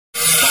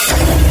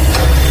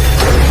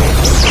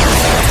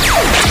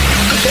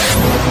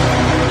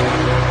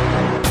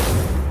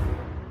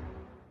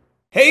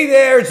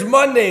It's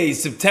Monday,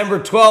 September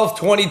 12th,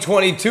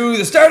 2022,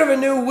 the start of a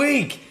new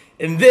week.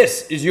 And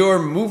this is your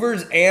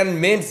Movers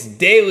and Mints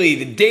Daily,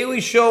 the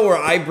daily show where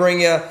I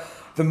bring you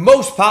the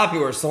most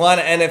popular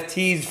Solana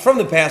NFTs from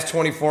the past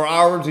 24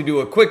 hours. We do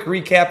a quick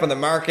recap on the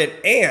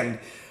market, and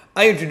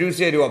I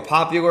introduce you to a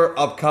popular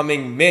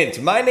upcoming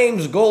mint. My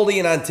name's Goldie,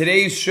 and on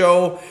today's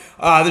show,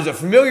 there's a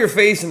familiar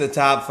face in the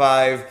top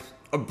five,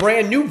 a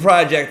brand new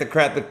project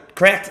that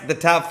cracked the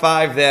top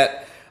five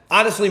that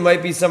honestly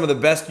might be some of the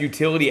best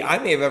utility I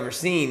may have ever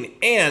seen,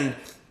 and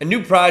a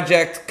new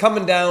project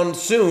coming down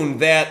soon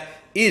that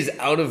is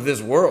out of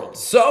this world.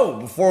 So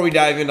before we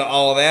dive into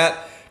all of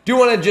that, do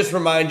want to just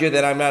remind you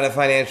that I'm not a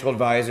financial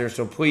advisor,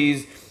 so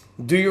please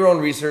do your own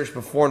research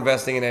before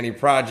investing in any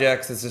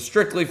projects. This is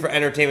strictly for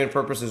entertainment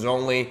purposes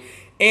only.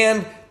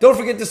 And don't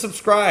forget to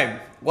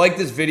subscribe, like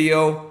this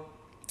video,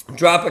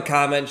 drop a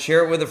comment,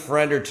 share it with a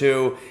friend or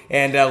two,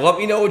 and let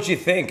me know what you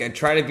think. I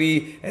try to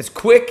be as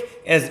quick,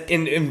 as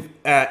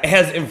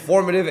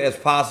informative as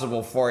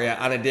possible for you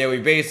on a daily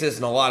basis,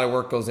 and a lot of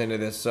work goes into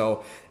this,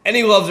 so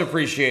any love's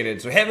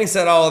appreciated. So having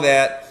said all of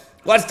that,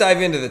 let's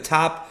dive into the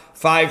top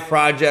five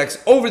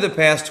projects over the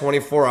past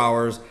 24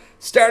 hours,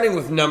 starting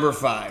with number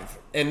 5,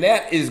 and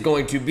that is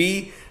going to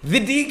be the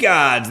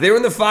D-Gods. They were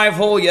in the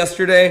 5-hole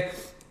yesterday.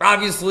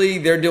 Obviously,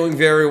 they're doing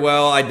very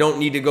well. I don't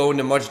need to go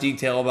into much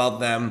detail about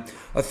them.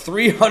 A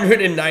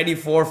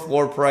 394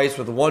 floor price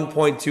with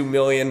 1.2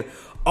 million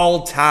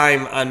all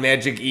time on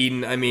Magic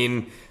Eden. I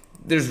mean,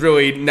 there's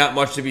really not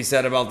much to be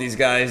said about these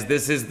guys.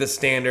 This is the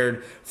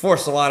standard for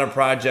Solana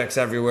projects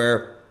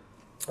everywhere.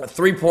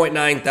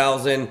 3.9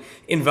 thousand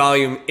in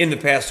volume in the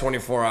past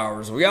 24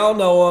 hours. We all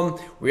know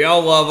them. We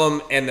all love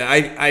them. And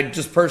I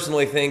just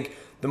personally think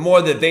the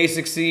more that they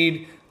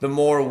succeed, the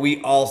more we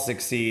all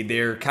succeed.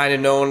 They're kind of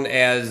known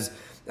as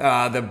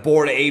the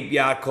Bored Ape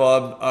Yacht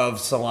Club of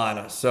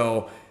Solana.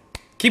 So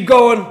keep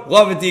going.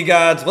 Love it,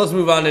 D-Gods. Let's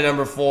move on to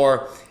number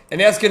 4.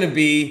 And that's going to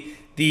be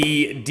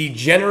the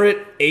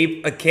Degenerate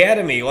Ape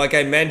Academy. Like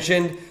I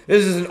mentioned,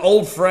 this is an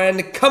old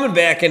friend coming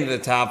back into the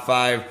top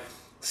 5.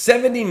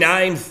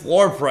 79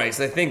 floor price.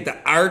 I think the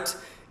art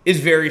is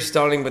very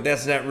stunning, but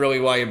that's not really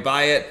why you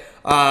buy it.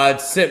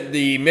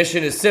 The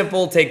mission is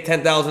simple. Take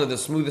 10,000 of the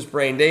smoothest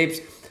brained apes,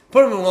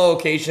 put them in one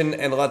location,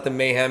 and let the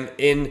mayhem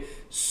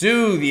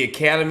ensue. The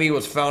Academy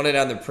was founded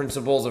on the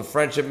principles of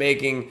friendship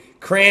making,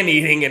 crayon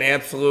eating, and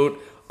absolute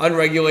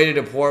unregulated,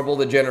 deplorable,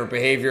 degenerate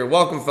behavior.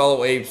 Welcome,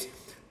 fellow apes,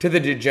 to the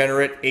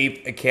Degenerate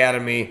Ape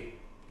Academy.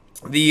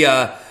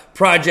 The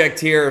project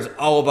here is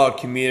all about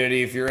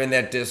community. If you're in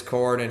that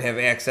Discord and have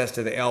access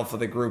to the alpha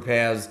the group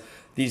has,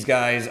 these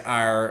guys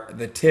are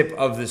the tip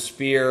of the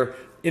spear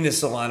in the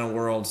Solana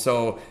world.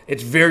 So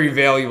it's very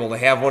valuable to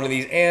have one of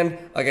these. And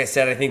like I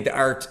said, I think the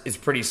art is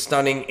pretty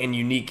stunning and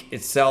unique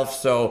itself.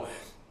 So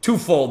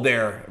twofold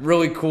there.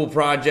 Really cool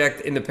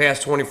project in the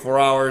past 24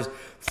 hours.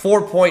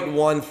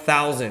 4.1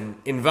 thousand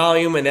in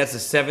volume, and that's a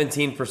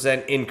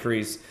 17%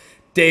 increase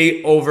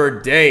day over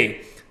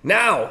day.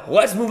 Now,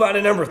 let's move on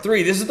to number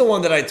 3. This is the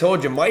one that I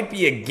told you might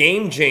be a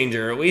game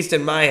changer, at least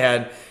in my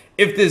head,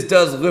 if this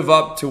does live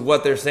up to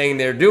what they're saying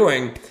they're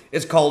doing.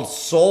 It's called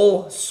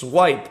Soul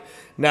Swipe.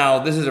 Now,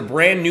 this is a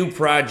brand new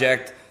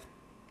project,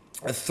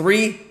 a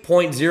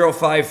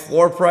 3.05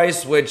 floor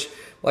price, which,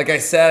 like I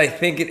said, I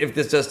think if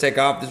this does take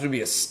off, this would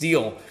be a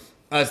steal.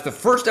 It's the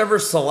first ever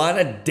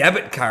Solana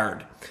debit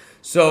card.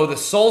 So the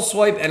Soul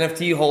Swipe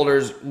NFT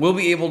holders will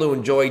be able to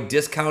enjoy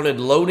discounted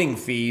loading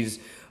fees,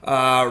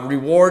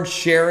 reward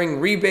sharing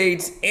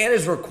rebates, and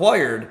is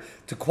required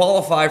to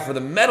qualify for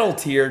the metal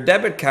tier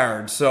debit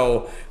card.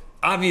 So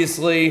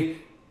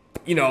obviously,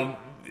 you know,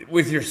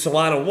 with your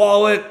Solana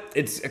wallet,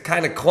 it's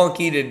kind of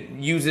clunky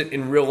to use it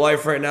in real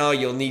life right now.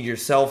 You'll need your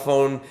cell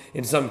phone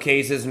in some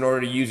cases in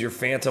order to use your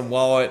Phantom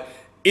wallet,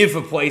 if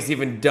a place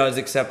even does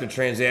accept a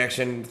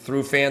transaction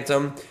through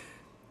Phantom.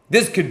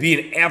 This could be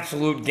an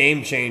absolute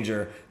game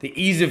changer. The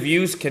ease of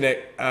use can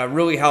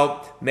really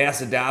help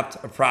mass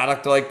adopt a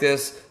product like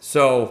this.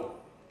 So,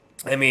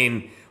 I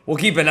mean, we'll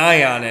keep an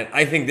eye on it.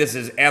 I think this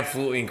is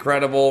absolutely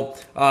incredible.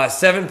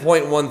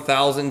 7.1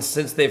 thousand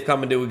since they've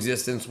come into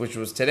existence, which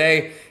was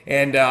today.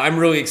 And I'm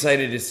really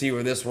excited to see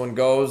where this one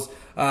goes.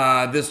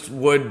 This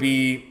would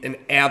be an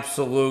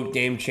absolute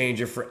game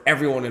changer for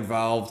everyone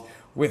involved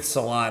with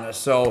Solana.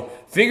 So,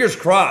 fingers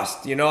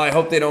crossed. You know, I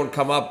hope they don't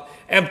come up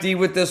empty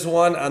with this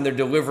one on their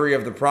delivery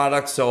of the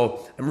product.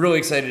 So I'm really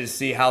excited to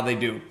see how they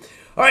do.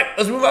 All right,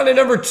 let's move on to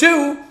number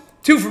 2.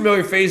 2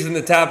 familiar faces in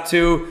the top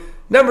 2.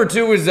 Number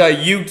 2 is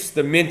Utes,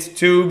 the mint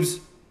tubes.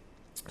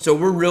 So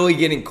we're really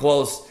getting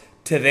close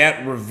to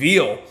that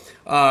reveal.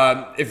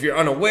 If you're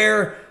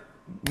unaware,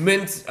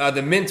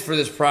 the mint for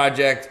this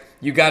project,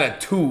 you got a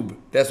tube.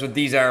 That's what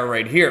these are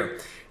right here.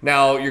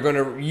 Now you're going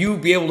to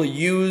be able to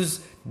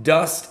use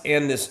dust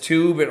and this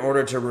tube in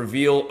order to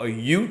reveal a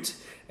Ute.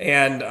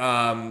 And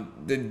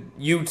the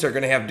Utes are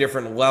going to have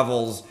different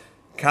levels: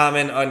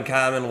 common,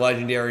 uncommon,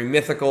 legendary,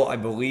 mythical. I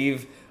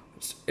believe,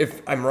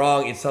 if I'm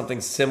wrong, it's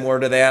something similar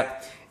to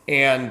that.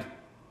 And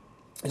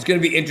It's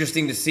going to be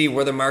interesting to see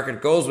where the market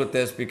goes with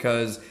this,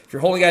 because if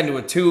you're holding onto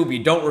a tube,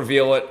 you don't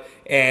reveal it,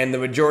 and the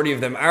majority of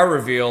them are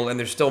revealed, and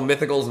there's still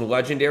mythicals and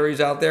legendaries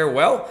out there,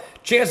 well,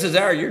 chances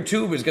are your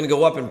tube is going to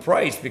go up in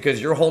price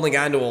because you're holding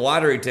on to a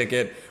lottery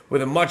ticket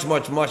with a much,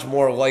 much, much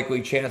more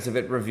likely chance of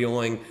it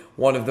revealing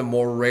one of the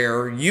more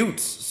rare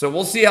Utes. So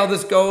we'll see how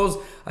this goes.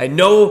 I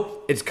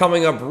know it's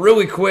coming up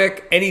really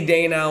quick, any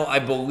day now, I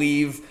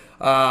believe.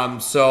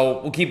 So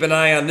we'll keep an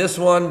eye on this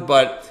one,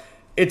 but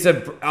it's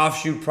an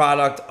offshoot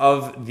product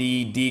of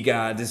the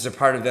DeGods. This is a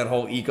part of that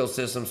whole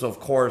ecosystem, so of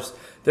course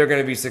they're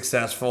going to be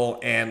successful.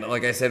 And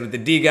like I said, with the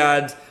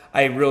DeGods,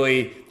 I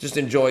really just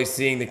enjoy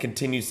seeing the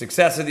continued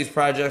success of these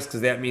projects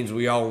because that means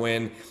we all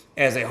win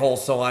as a whole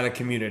Solana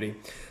community.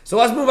 So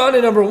let's move on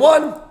to number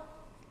one,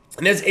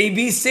 and that's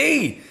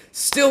ABC.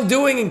 Still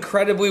doing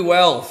incredibly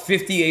well,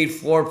 58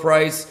 floor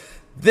price.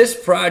 This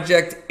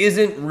project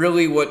isn't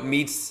really what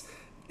meets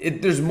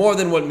it. There's more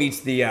than what meets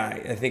the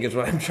eye, I think is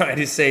what I'm trying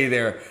to say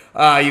there.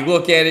 You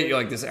look at it, you're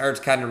like, this art's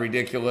kind of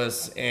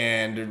ridiculous,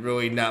 and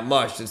really not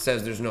much. It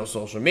says there's no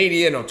social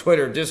media, no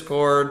Twitter,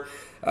 Discord,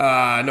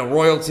 no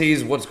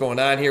royalties. What's going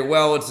on here?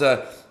 Well, it's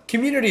a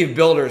community of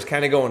builders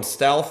kind of going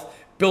stealth,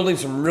 building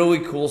some really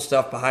cool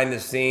stuff behind the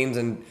scenes.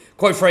 And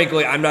quite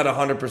frankly, I'm not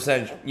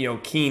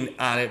 100% keen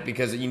on it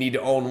because you need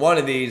to own one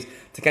of these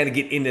to kind of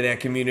get into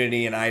that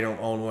community, and I don't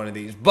own one of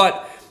these.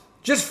 But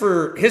just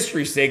for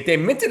history's sake, they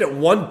minted at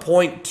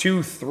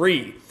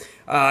 1.23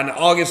 on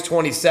August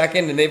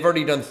 22nd, and they've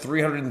already done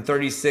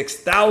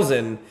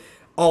 336,000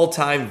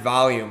 all-time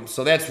volume.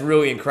 So that's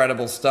really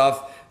incredible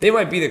stuff. They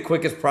might be the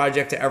quickest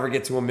project to ever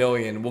get to 1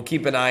 million. We'll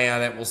keep an eye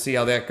on it. We'll see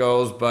how that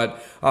goes.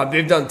 But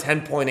they've done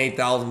 10.8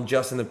 thousand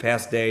just in the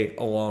past day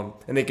alone,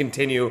 and they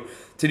continue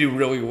to do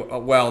really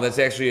well. That's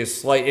actually a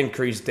slight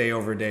increase day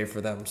over day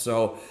for them.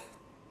 So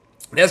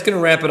that's going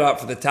to wrap it up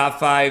for the top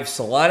 5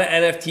 Solana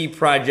NFT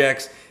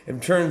projects in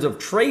terms of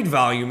trade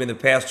volume in the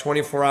past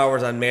 24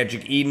 hours on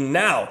Magic Eden.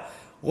 Now,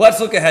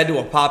 let's look ahead to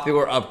a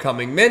popular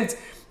upcoming mint.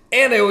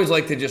 And I always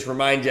like to just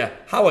remind you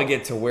how I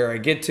get to where I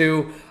get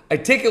to. I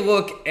take a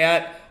look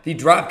at the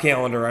drop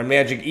calendar on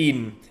Magic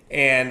Eden,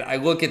 and I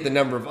look at the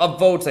number of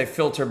upvotes. I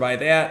filter by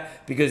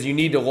that because you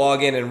need to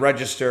log in and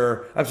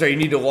register. You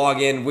need to log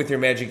in with your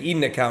Magic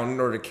Eden account in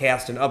order to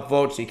cast an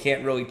upvote, so you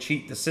can't really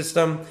cheat the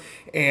system.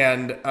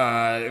 And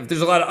if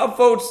there's a lot of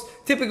upvotes,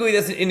 typically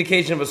that's an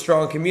indication of a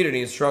strong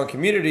community, and strong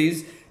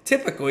communities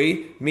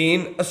typically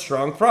mean a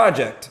strong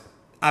project.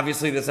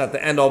 Obviously, that's not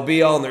the end-all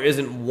be-all, and there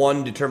isn't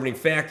one determining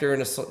factor,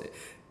 and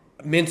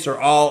mints are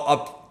all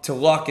up to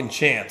luck and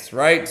chance,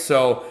 right?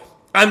 So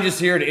I'm just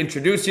here to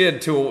introduce you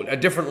to a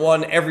different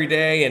one every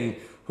day, and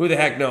who the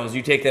heck knows?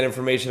 You take that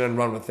information and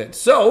run with it.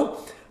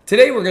 So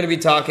today we're going to be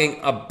talking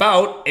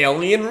about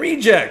alien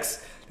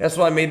rejects. That's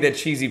why I made that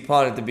cheesy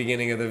pun at the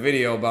beginning of the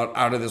video about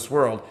out of this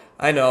world.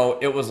 I know,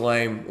 it was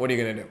lame. What are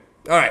you going to do?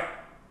 All right,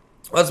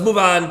 let's move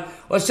on.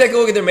 Let's take a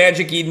look at their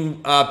Magic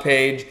Eden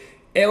page.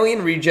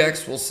 Alien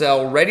Rejects will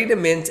sell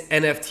ready-to-mint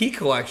NFT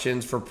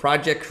collections for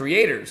project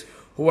creators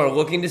who are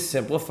looking to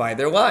simplify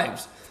their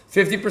lives.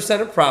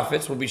 50% of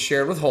profits will be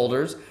shared with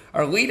holders.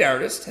 Our lead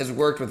artist has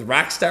worked with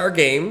Rockstar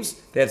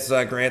Games, that's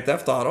Grand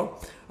Theft Auto,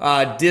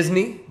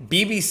 Disney,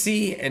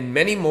 BBC, and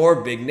many more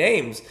big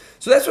names.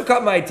 So that's what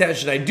caught my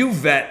attention. I do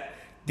vet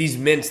these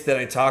mints that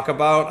I talk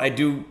about. I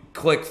do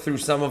click through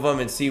some of them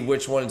and see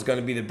which one is going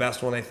to be the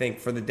best one, I think,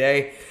 for the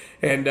day.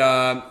 And,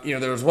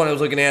 there was one I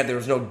was looking at. There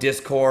was no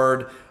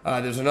Discord.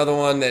 There's another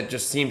one that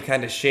just seemed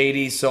kind of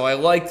shady. So I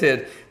like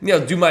to,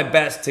 do my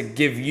best to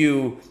give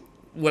you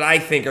what I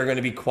think are going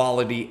to be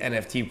quality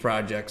NFT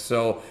projects.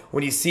 So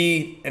when you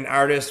see an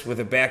artist with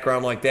a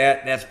background like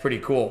that, that's pretty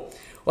cool.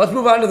 Let's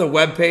move on to the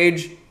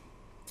webpage.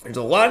 There's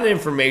a lot of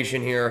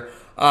information here.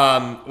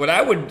 What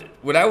I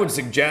would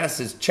suggest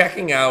is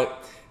checking out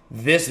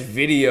this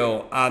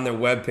video on their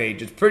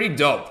webpage. It's pretty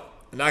dope.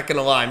 I'm not going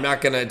to lie.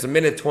 It's a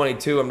minute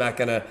 22. I'm not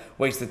going to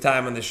waste the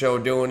time on the show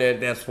doing it.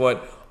 That's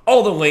what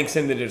all the links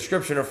in the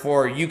description are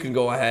for. You can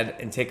go ahead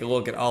and take a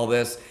look at all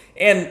this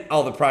and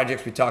all the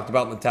projects we talked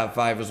about in the top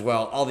 5 as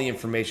well. All the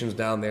information's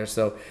down there.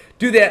 So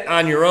do that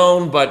on your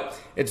own, but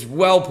it's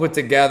well put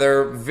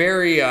together,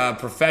 very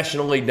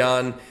professionally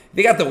done.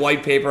 They got the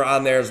white paper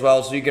on there as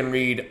well, so you can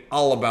read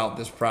all about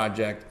this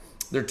project.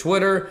 Their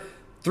Twitter,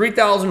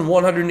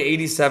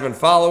 3,187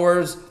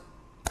 followers,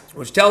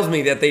 which tells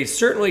me that they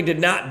certainly did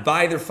not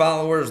buy their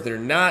followers. They're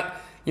not,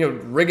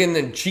 rigging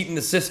and cheating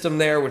the system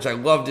there, which I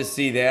love to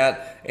see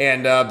that.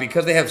 And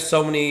because they have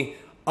so many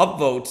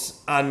upvotes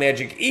on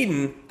Magic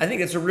Eden, I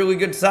think it's a really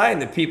good sign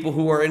that people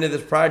who are into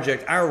this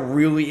project are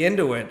really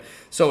into it.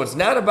 So it's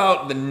not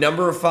about the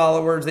number of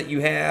followers that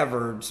you have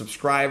or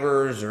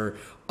subscribers or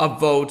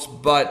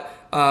upvotes, but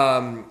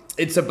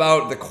it's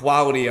about the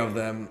quality of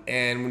them.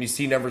 And when you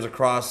see numbers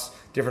across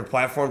different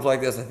platforms like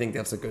this, I think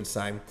that's a good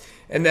sign.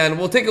 And then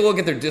we'll take a look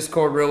at their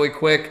Discord really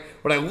quick.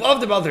 What I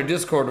loved about their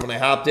Discord when I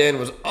hopped in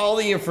was all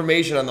the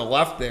information on the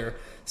left there.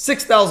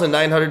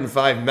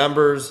 6,905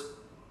 members.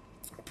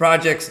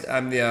 Projects,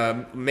 I'm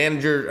the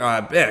manager,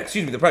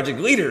 the project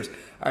leaders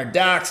are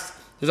doxed.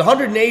 There's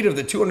 108 of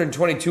the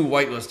 222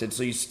 whitelisted,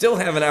 so you still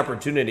have an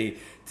opportunity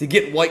to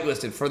get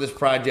whitelisted for this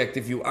project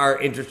if you are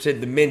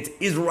interested. The mint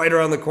is right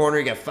around the corner.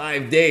 You got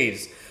 5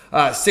 days.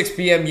 6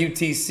 p.m.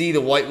 UTC,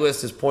 the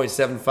whitelist is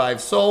 0.75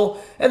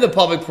 SOL, and the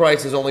public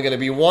price is only going to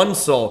be 1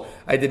 SOL.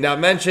 I did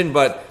not mention,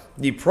 but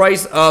the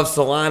price of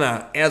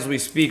Solana as we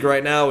speak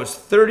right now is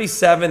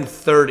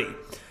 $37.30.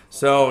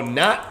 So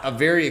not a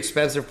very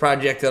expensive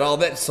project at all.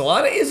 That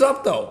Solana is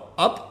up though,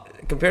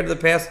 up compared to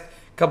the past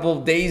couple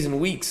of days and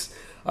weeks.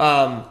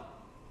 And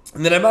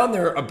then I'm on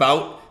their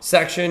About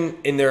section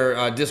in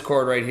their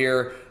Discord right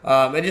here.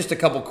 And just a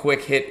couple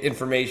quick hit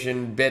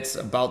information bits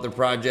about the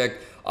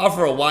project.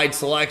 Offer a wide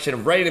selection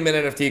of ready-to-mint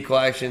NFT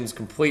collections,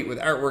 complete with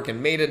artwork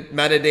and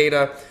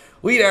metadata.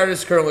 Lead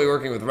artist currently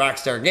working with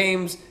Rockstar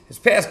Games. His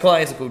past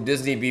clients include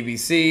Disney,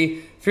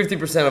 BBC.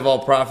 50% of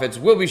all profits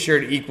will be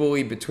shared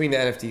equally between the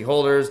NFT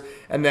holders.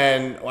 And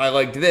then I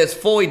liked this,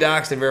 fully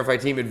doxed and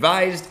verified team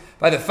advised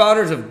by the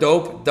founders of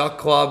Dope, Duck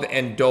Club,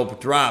 and Dope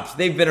Drops.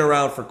 They've been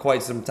around for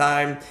quite some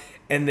time,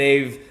 and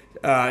they've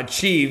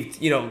achieved,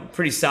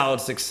 pretty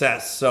solid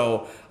success.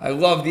 So I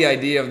love the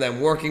idea of them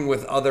working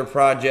with other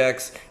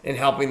projects and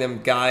helping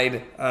them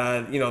guide,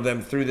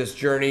 them through this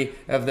journey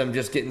of them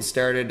just getting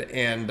started.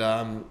 And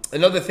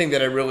another thing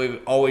that I really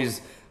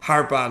always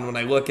harp on when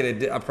I look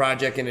at a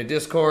project in a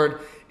Discord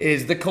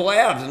is the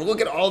collabs. And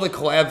look at all the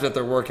collabs that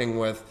they're working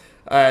with.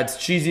 It's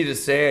cheesy to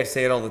say, I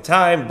say it all the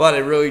time, but I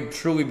really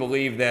truly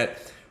believe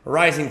that a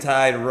rising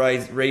tide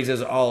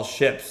raises all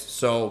ships.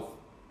 So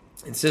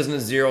this isn't a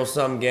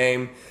zero-sum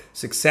game.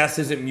 Success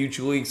isn't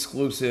mutually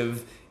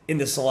exclusive in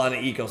the Solana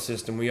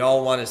ecosystem. We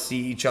all want to see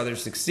each other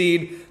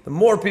succeed. The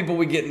more people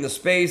we get in the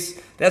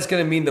space, that's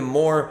going to mean the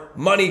more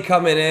money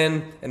coming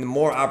in and the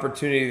more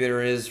opportunity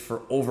there is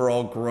for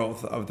overall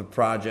growth of the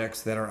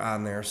projects that are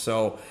on there.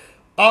 So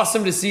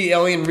awesome to see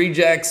Alien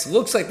Rejects.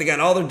 Looks like they got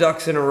all their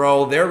ducks in a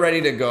row. They're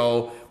ready to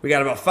go. We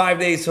got about 5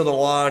 days till the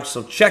launch,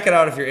 so check it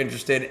out if you're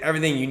interested.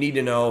 Everything you need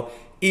to know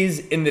is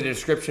in the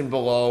description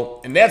below.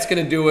 And that's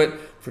going to do it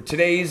for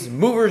today's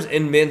Movers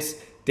and Mints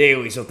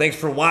Daily. So thanks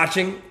for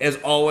watching. As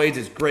always,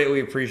 it's greatly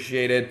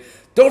appreciated.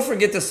 Don't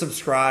forget to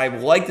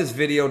subscribe, like this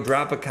video,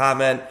 drop a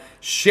comment,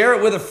 share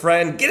it with a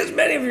friend. Get as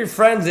many of your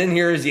friends in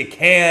here as you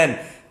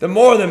can. The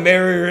more the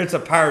merrier. It's a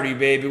party,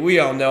 baby. We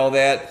all know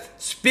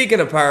that. Speaking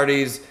of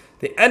parties,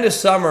 the end of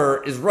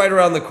summer is right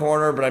around the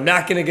corner, but I'm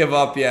not going to give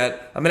up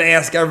yet. I'm going to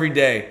ask every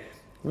day,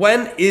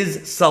 when is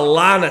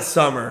Solana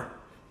summer?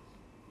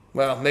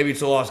 Well, maybe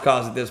it's a lost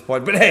cause at this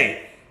point, but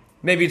hey,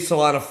 maybe it's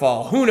Solana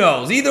fall. Who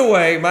knows? Either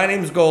way, my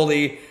name's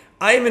Goldie.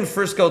 I am in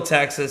Frisco,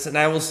 Texas, and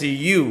I will see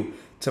you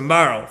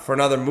tomorrow for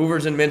another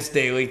Movers and Mints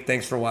Daily.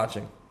 Thanks for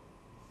watching.